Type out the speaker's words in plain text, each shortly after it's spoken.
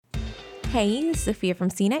Hey, this is Sophia from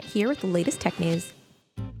CNET here with the latest tech news.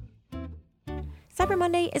 Cyber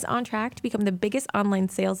Monday is on track to become the biggest online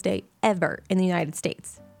sales day ever in the United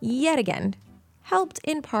States, yet again, helped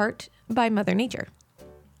in part by Mother Nature.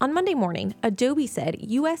 On Monday morning, Adobe said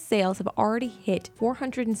U.S. sales have already hit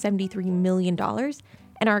 $473 million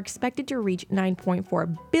and are expected to reach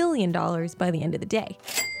 $9.4 billion by the end of the day.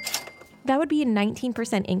 That would be a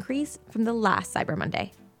 19% increase from the last Cyber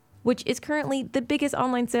Monday, which is currently the biggest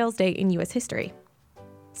online sales day in U.S. history.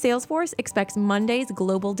 Salesforce expects Monday's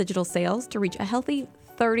global digital sales to reach a healthy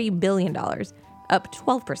 $30 billion, up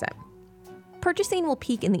 12%. Purchasing will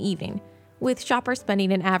peak in the evening, with shoppers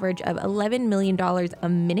spending an average of $11 million a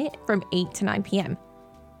minute from 8 to 9 p.m.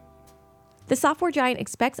 The software giant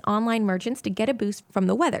expects online merchants to get a boost from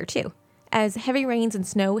the weather, too, as heavy rains and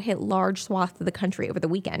snow hit large swaths of the country over the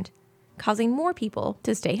weekend, causing more people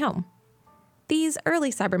to stay home. These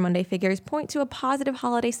early Cyber Monday figures point to a positive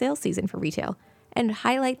holiday sales season for retail and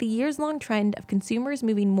highlight the years-long trend of consumers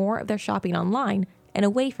moving more of their shopping online and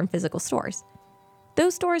away from physical stores.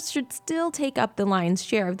 Those stores should still take up the lion's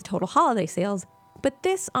share of the total holiday sales, but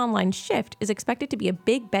this online shift is expected to be a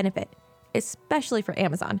big benefit, especially for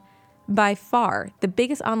Amazon, by far the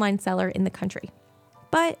biggest online seller in the country.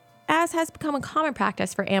 But as has become a common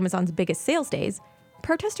practice for Amazon's biggest sales days,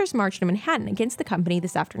 protesters marched in Manhattan against the company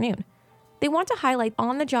this afternoon. They want to highlight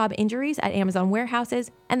on-the-job injuries at Amazon warehouses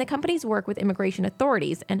and the company's work with immigration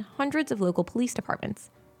authorities and hundreds of local police departments.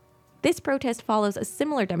 This protest follows a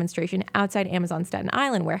similar demonstration outside Amazon's Staten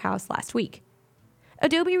Island warehouse last week.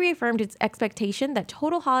 Adobe reaffirmed its expectation that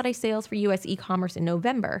total holiday sales for U.S. e-commerce in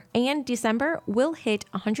November and December will hit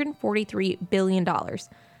 $143 billion,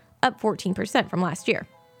 up 14% from last year.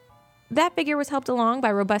 That figure was helped along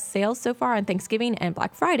by robust sales so far on Thanksgiving and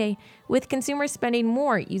Black Friday, with consumers spending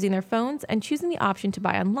more using their phones and choosing the option to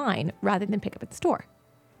buy online rather than pick up at the store.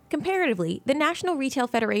 Comparatively, the National Retail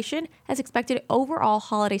Federation has expected overall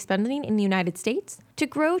holiday spending in the United States to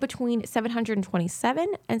grow between $727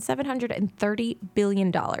 and $730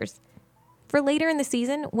 billion. For later in the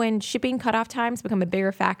season, when shipping cutoff times become a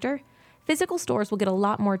bigger factor, physical stores will get a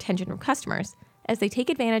lot more attention from customers, as they take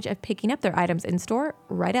advantage of picking up their items in store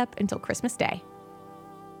right up until Christmas Day.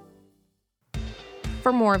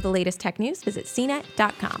 For more of the latest tech news, visit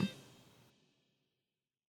cnet.com.